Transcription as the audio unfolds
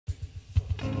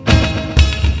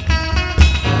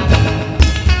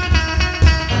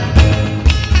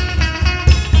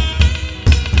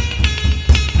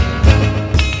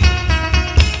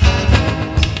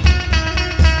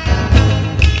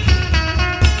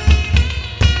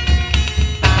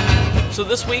So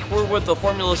this week we're with the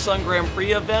Formula Sun Grand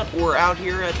Prix event. We're out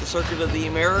here at the Circuit of the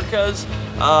Americas.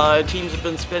 Teams have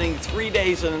been spending 3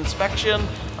 days in inspection,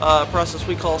 process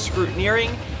we call scrutineering,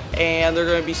 and they're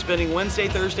going to be spending Wednesday,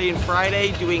 Thursday, and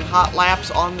Friday doing hot laps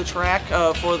on the track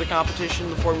for the competition,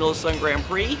 the Formula Sun Grand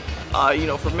Prix. You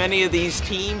know, for many of these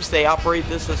teams, they operate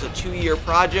this as a 2-year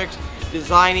project,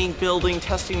 designing, building,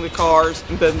 testing the cars,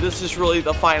 and then this is really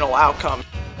the final outcome.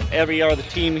 Every other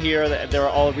team here, they're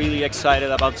all really excited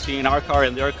about seeing our car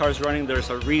and their cars running. There's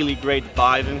a really great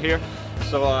vibe in here.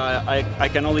 So I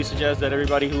can only suggest that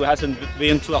everybody who hasn't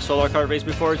been to a solar car race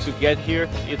before to get here.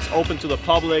 It's open to the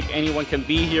public, anyone can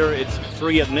be here, it's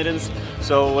free admittance.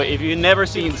 So if you've never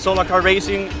seen solar car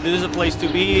racing, this is a place to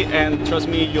be, and trust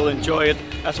me, you'll enjoy it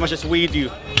as much as we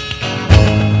do.